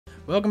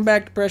Welcome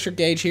back to Pressure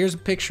Gauge. Here's a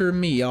picture of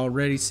me. Y'all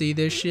ready to see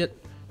this shit?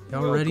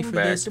 Y'all ready for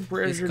this?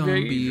 It's gonna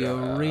be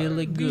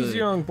really good. These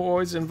young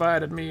boys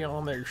invited me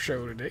on their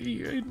show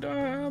today, and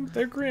I'm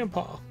their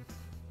grandpa.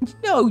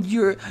 No,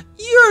 you're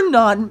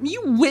not.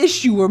 You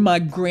wish you were my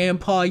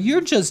grandpa.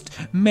 You're just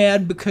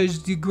mad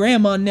because your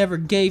grandma never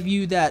gave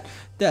you that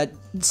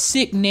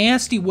sick,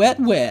 nasty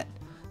wet.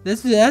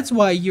 That's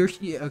why you're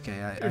here.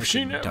 Okay, if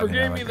she never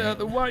gave me that,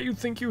 then why you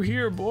think you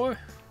here, boy?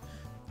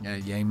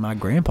 You ain't my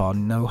grandpa.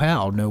 No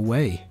how, no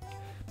way.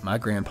 My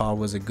grandpa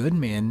was a good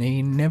man.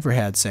 He never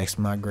had sex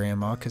with my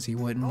grandma because he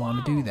wouldn't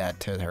want to do that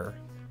to her.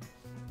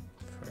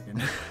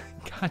 Friggin'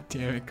 God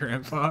damn it,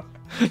 Grandpa.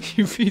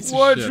 You piece of shit.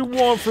 What you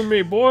want from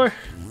me, boy?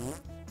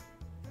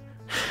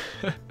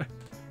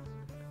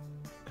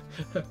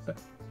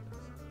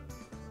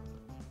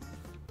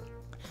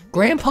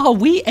 Grandpa,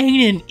 we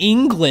ain't in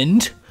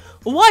England.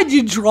 Why'd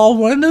you draw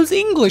one of those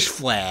English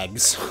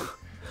flags?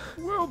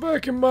 Well,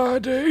 back in my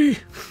day.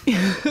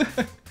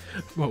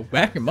 Well,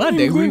 back in my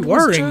day, we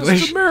were England was English.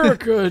 just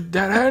America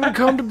that hadn't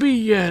come to be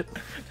yet.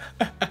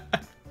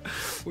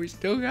 We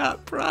still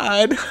got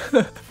pride.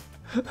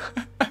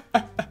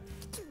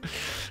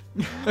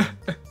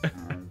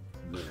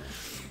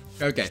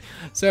 Okay,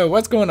 so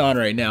what's going on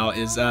right now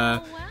is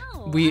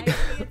we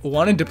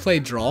wanted to play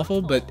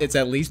Drawful, but it's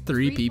at least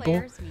 3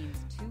 people.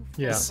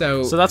 Yeah.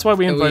 So that's why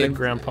we invited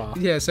Grandpa.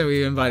 Yeah, so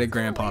we invited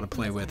Grandpa to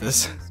play with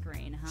us.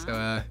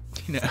 So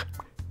you know.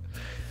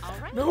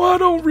 No, I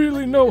don't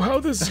really know how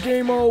this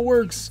game all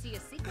works.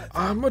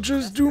 I'ma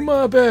just do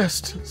my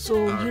best,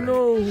 so you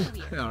know.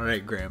 All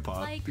right,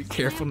 Grandpa. Be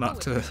careful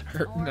not to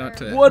hurt. Not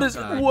to.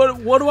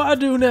 What do I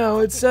do now?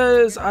 It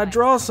says I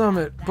draw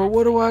something, but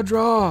what do I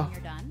draw?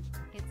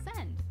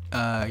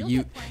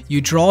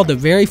 You draw the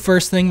very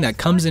first thing that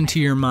comes into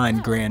your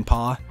mind,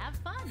 Grandpa.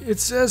 It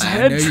says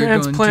head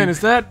transplant. Is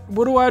that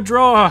what do I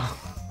draw?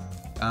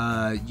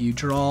 You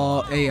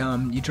draw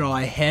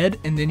a head,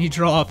 and then you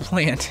draw a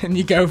plant, and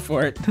you go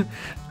for it.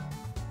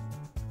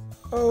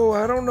 Oh,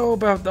 I don't know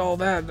about all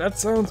that. That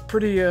sounds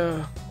pretty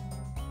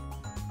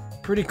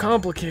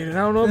complicated. I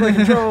don't know if I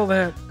can draw all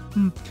that.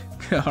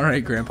 All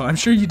right, Grandpa. I'm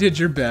sure you did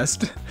your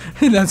best.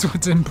 That's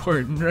what's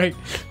important, right?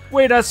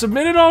 Wait, I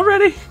submitted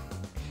already?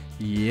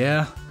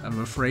 Yeah, I'm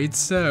afraid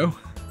so.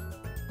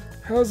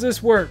 How's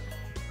this work?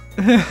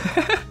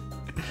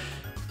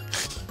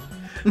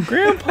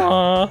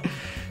 Grandpa!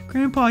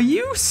 Grandpa,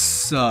 you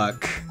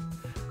suck.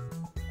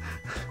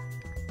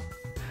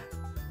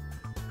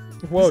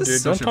 Whoa,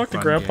 dude, don't talk to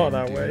Grandpa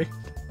that way.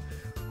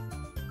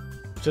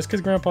 Just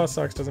because Grandpa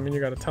sucks doesn't mean you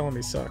gotta tell him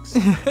he sucks.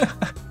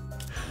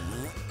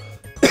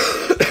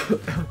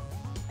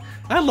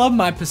 I love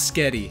my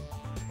Paschetti.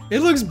 It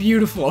looks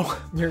beautiful.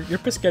 Your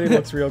Paschetti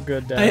looks real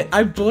good, Dad.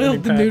 I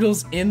boiled the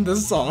noodles in the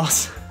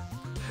sauce.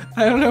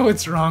 I don't know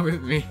what's wrong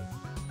with me.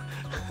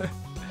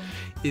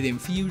 It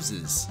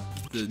infuses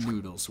the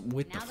noodles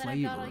with the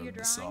flavor of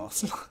the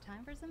sauce.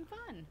 Time for some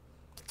fun.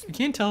 You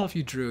can't tell if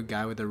you drew a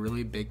guy with a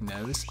really big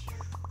nose,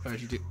 or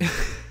if you do.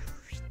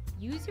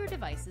 Use your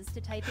devices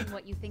to type in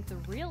what you think the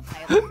real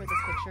title for this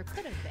picture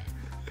could have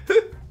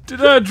been.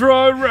 Did I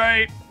draw it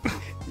right?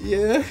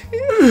 Yeah.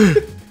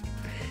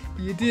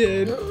 You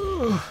did.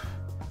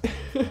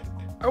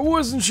 I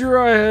wasn't sure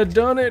I had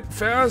done it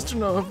fast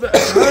enough. That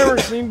timer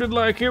seemed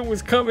like it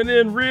was coming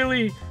in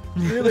really,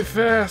 really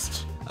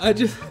fast. I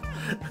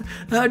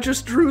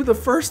just drew the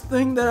first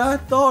thing that I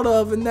thought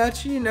of, and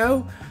that's, you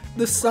know,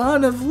 the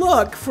sign of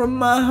luck from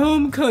my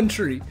home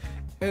country,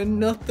 and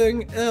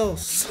nothing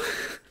else.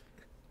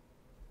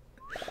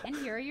 And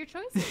here are your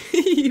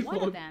choices.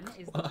 One of them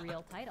is the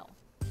real title.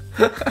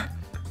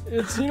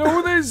 It's, you know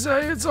what they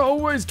say, it's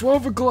always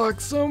 12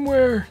 o'clock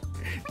somewhere.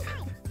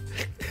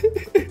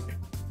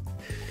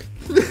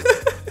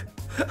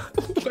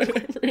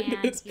 Whatever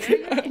it is,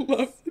 I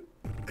love it.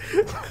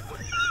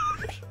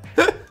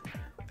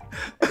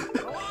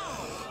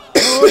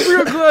 Oh, I'm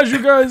real glad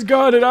you guys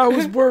got it. I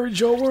was worried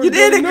y'all weren't. You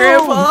did it,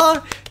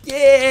 Grandpa!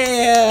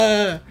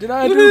 Yeah! Did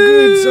I do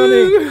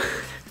good,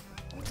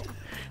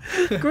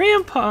 Sonny?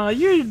 Grandpa,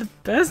 you're the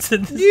best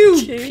at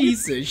this game. You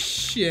piece of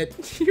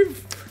shit.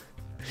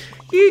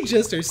 You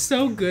just are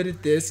so good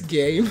at this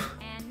game.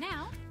 And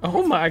now.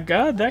 Oh my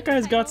god, that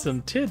guy's got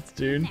some tits,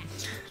 dude.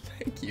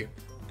 Thank you.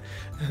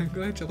 I'm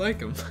glad you like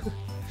them.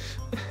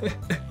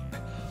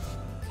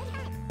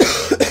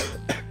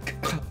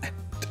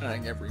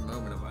 Dying every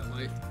moment of my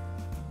life.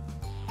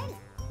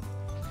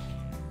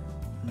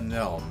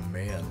 No,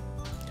 man.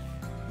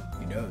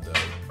 You know, though,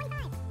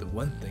 the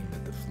one thing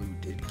that the flu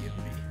did give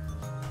me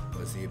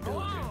was the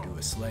ability to do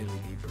a slightly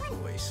deeper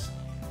voice.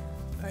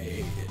 I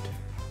hate it.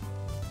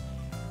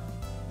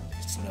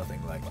 It's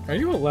nothing like. Are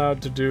you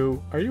allowed to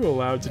do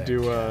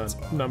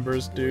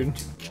numbers, dude?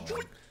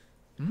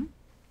 Hmm?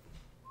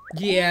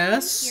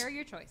 Yes. Here are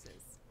your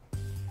choices.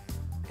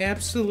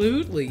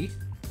 Absolutely.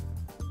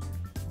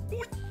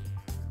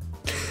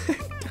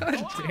 God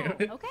damn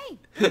it. Okay.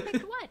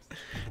 Pick what?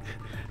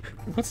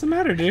 What's the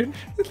matter, dude?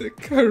 The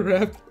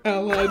corrupt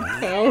allied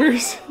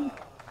powers.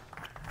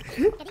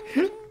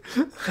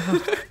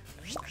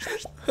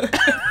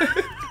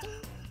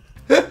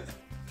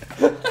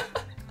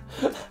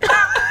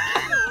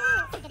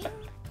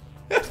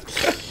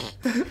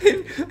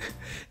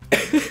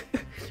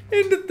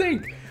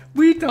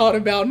 thought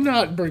about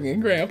not bringing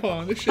Grandpa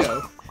on the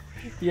show.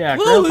 Yeah,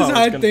 What Grandpa was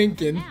I gonna...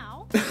 thinking?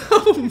 Now,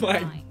 Oh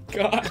my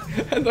god.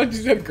 I thought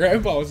you said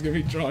Grandpa was gonna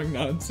be drawing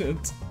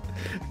nonsense.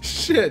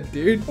 Shit,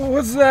 dude.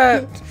 What's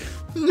that?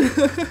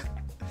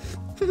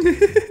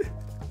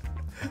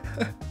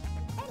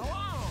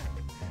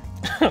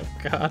 Oh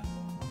god.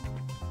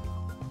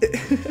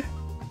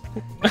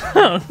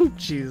 Oh,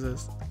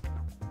 Jesus.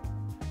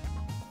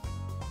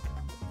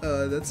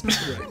 That's not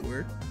the right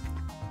word.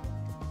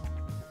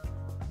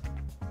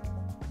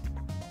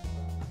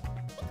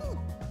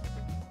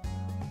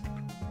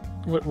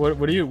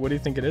 What do you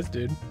think it is,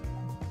 dude?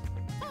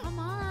 come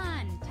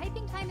on.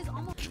 Typing time is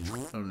almost.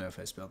 I don't know if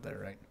I spelled that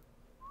right.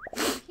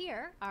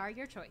 Here are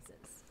your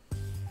choices.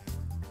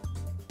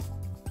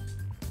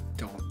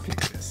 Don't pick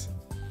this.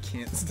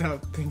 Can't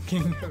stop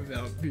thinking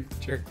about beef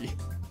jerky.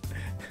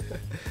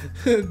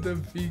 The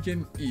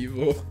vegan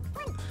evil.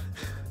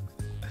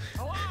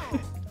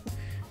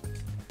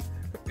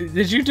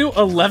 Did you do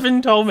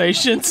 11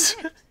 Dalmatians?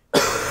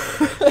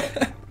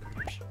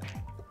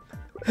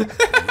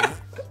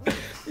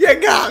 You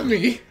got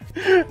me!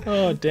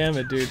 Oh, damn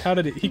it, dude. How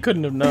did he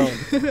couldn't have known.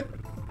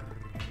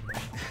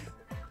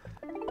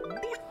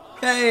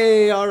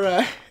 Hey,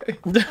 alright.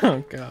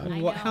 Oh, God. I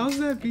know, How's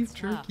that beef it's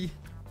tough. jerky?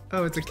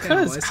 Oh, it's a cow.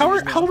 Because I see how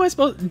it now. am I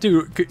supposed...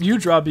 Dude, could you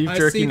draw beef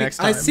jerky next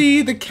time? I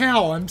see the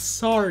cow. I'm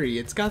sorry.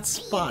 It's got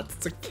spots.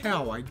 It's a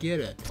cow. I get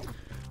it.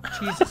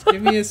 Jesus,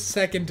 give me a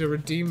second to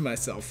redeem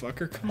myself,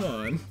 fucker. Come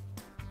on.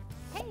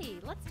 Hey,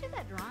 let's do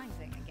that drawing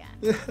thing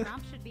again.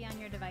 Prompts should be on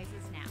your devices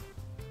now.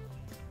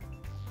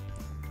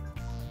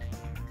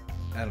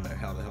 I don't know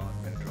how the hell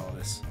I'm gonna draw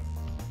this.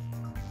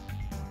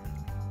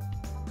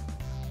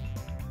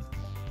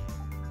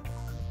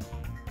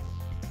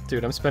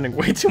 Dude, I'm spending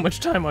way too much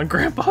time on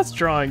Grandpa's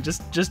drawing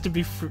just to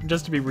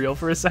be real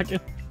for a second.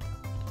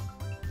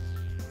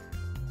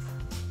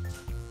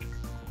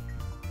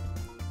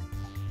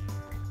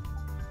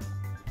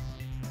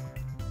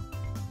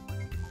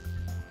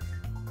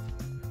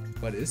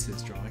 What is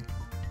his drawing?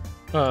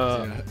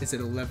 Is it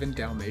 11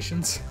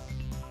 Dalmatians?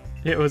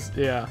 It was,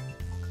 yeah.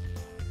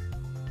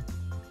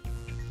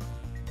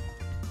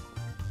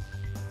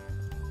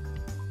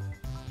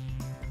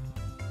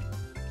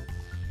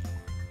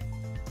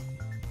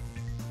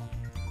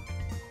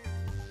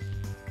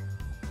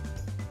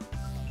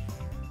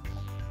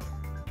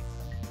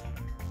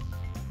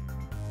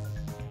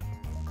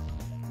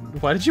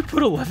 Why did you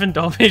put 11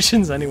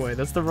 Dalmatians anyway?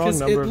 That's the wrong 'Cause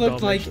number it of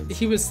looked Dalmatians. like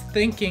he was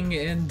thinking,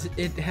 and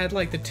it had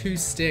like the 2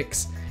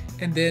 sticks,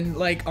 and then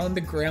like on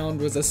the ground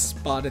was a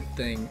spotted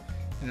thing,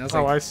 and I was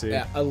Oh, like, I see.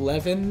 Yeah,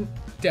 11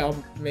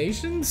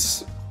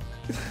 Dalmatians?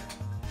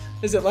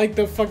 Is it like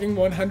the fucking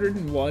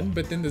 101,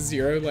 but then the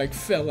 0 like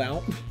fell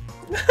out?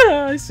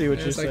 I see what And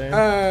you're it's like,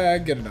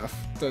 saying. good enough.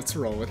 Let's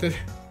roll with it.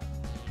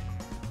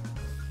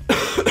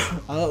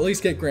 I'll at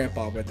least get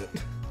Grandpa with it.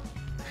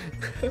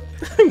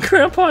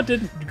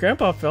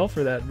 Grandpa fell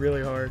for that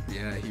really hard.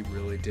 Yeah, he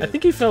really did. I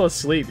think he fell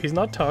asleep. He's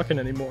not talking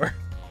anymore.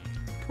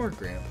 Poor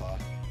Grandpa.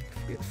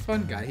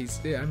 Fun guy.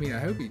 I mean, I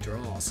hope he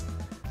draws.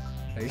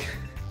 Like,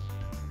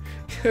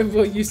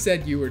 well, you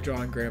said you were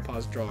drawing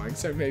Grandpa's drawing,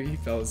 so maybe he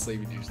fell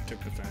asleep and you just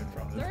took the phone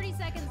from him. 30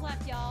 seconds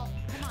left, y'all.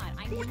 Come on,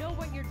 I know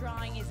what you're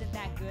drawing isn't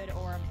that good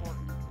or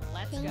important.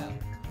 Let's go.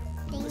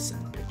 Listen,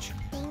 bitch.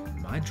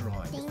 My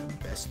drawing is the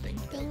best thing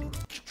ever.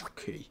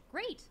 Okay.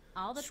 Great.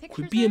 All the pictures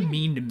Quit are being in.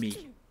 mean to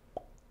me.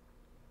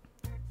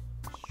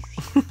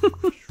 Let's take a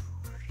look at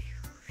your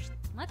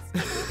next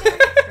drawing.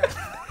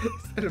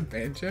 Is that a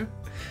banjo?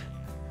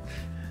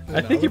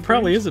 I think it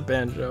probably is a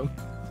banjo.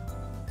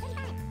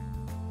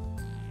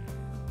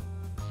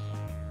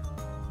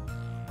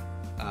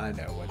 I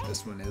know what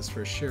this one is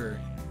for sure.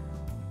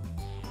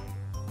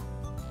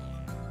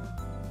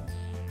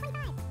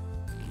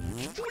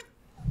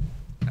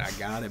 I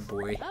got it,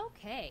 boy.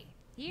 Okay.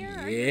 Here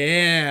are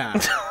Yeah.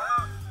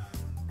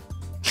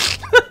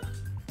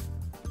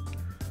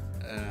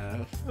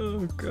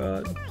 Oh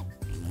god.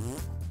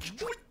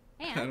 and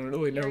I don't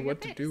really here know are your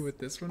what to picks. do with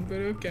this one, but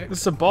okay.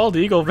 It's a bald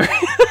eagle, Damn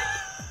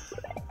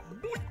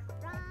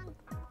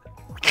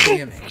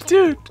it.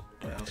 dude.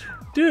 Well,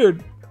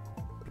 Dude.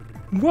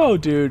 Whoa,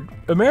 dude.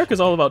 America's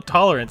all about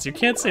tolerance. You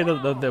can't say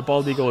that the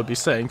bald eagle would be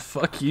saying,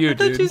 fuck you, I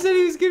thought you dude. said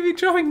he was gonna be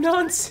drawing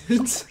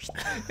nonsense,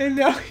 and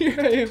now here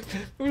I am,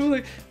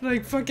 really,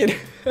 like fucking.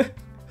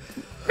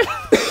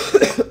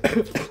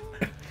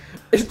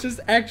 It's just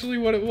actually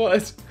what it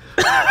was.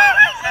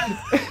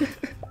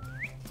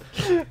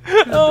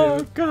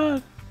 Oh,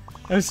 god.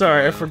 I'm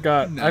sorry, I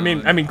forgot. no, I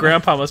mean,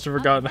 Grandpa must have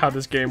forgotten how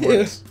this game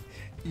works.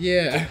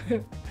 Yeah.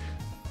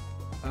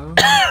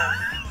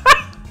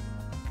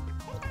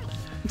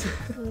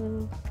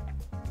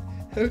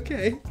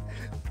 Okay.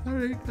 All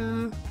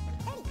right.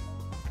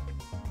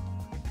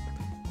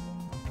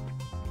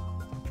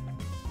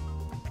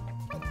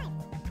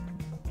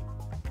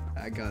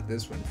 I got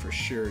this one for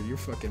sure. You're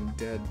fucking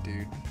dead,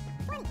 dude.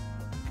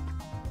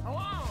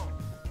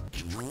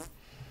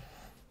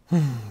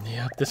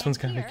 Yep, this one's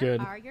gonna be Here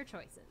good. are your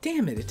choices.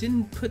 Damn it! It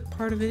didn't put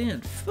part of it in.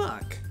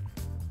 Fuck.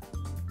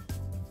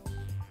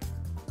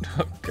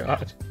 Oh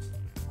God.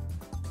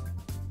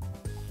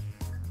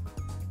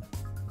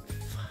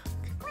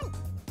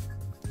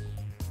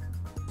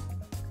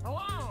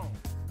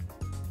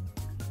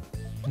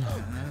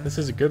 This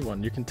is a good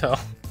one, you can tell.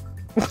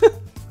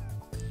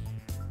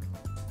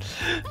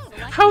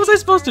 How was I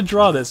supposed to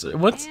draw this?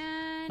 What's... And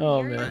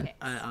Oh, you're man. it.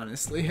 I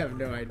honestly have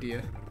no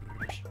idea.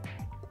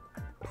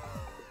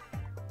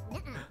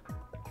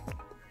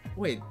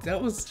 Wait,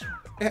 that was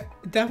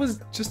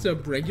just a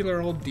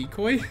regular old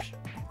decoy?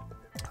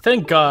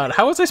 Thank God.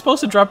 How was I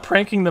supposed to draw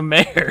pranking the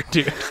mayor,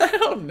 dude? I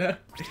don't know.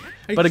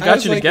 But it I got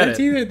was you to like, get that's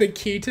it. either the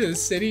key to the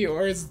city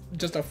or it's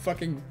just a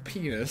fucking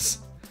penis.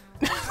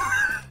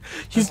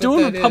 He's That's what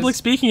doing a that public is.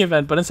 speaking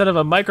event, but instead of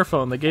a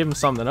microphone, they gave him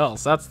something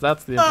else. That's the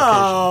implication.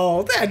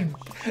 Oh,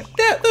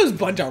 those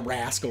bunch of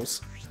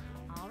rascals.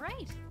 All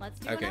right, let's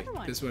do Okay, another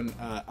one. this one,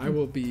 I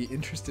will be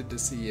interested to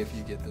see if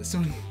you get this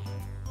one.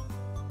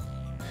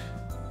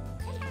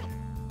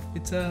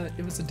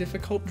 It was a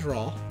difficult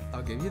draw.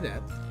 I'll give you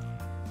that.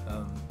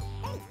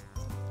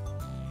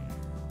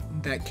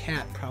 That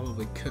cat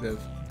probably could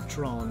have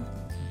drawn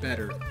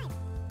better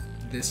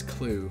this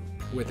clue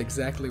with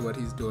exactly what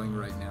he's doing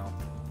right now.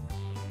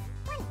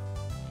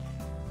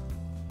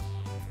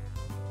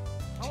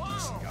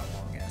 Jeez, he got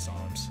long ass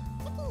arms.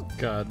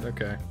 God,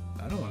 okay.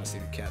 I don't want to see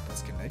the cat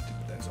that's connected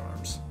to those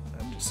arms.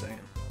 I'm just saying.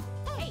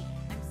 Hey,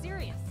 I'm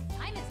serious.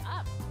 Time is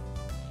up.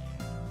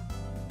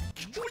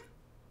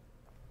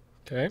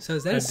 Okay. So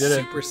is that I a did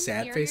it. super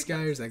sad face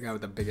guy, or is that guy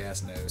with the big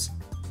ass nose?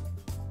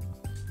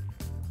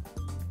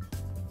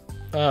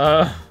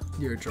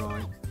 You're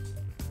drawing.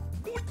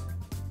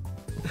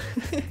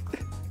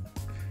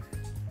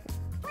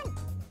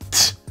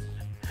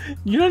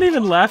 You're not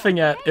even laughing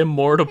at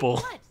Immortable.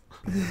 What?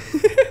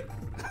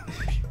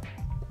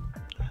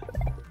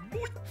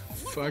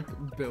 Fuck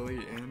Billy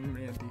and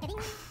Mandy.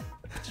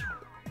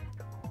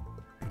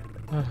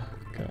 Oh,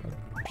 God.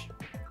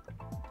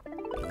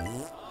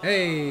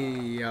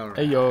 Hey, alright.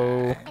 Hey,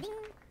 yo.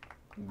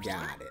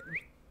 Got it.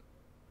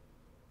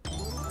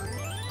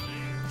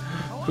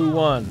 Who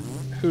won?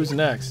 Who's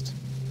next?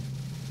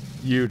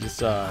 You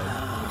decide.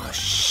 Oh,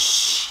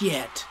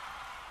 shit.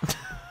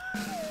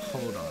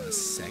 Hold on a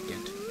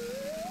second.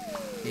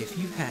 If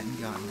you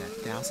hadn't gotten that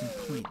 1,000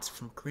 points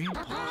from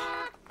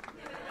Grandpa...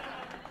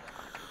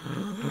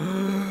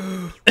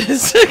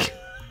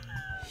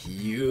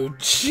 You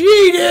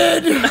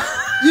cheated!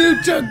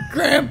 You took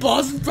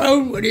Grandpa's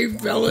phone when he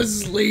fell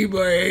asleep.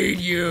 I hate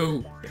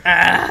you.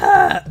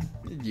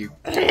 You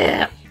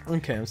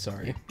Okay, I'm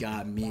sorry.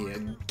 got me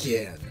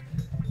again.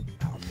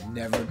 I'll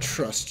never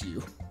trust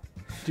you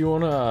Do you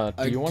wanna?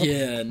 Do you wanna?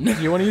 again.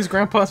 Do you wanna use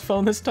Grandpa's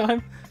phone this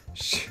time?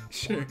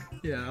 Sure.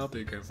 Yeah, I'll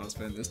do Grandpa's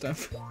phone this time.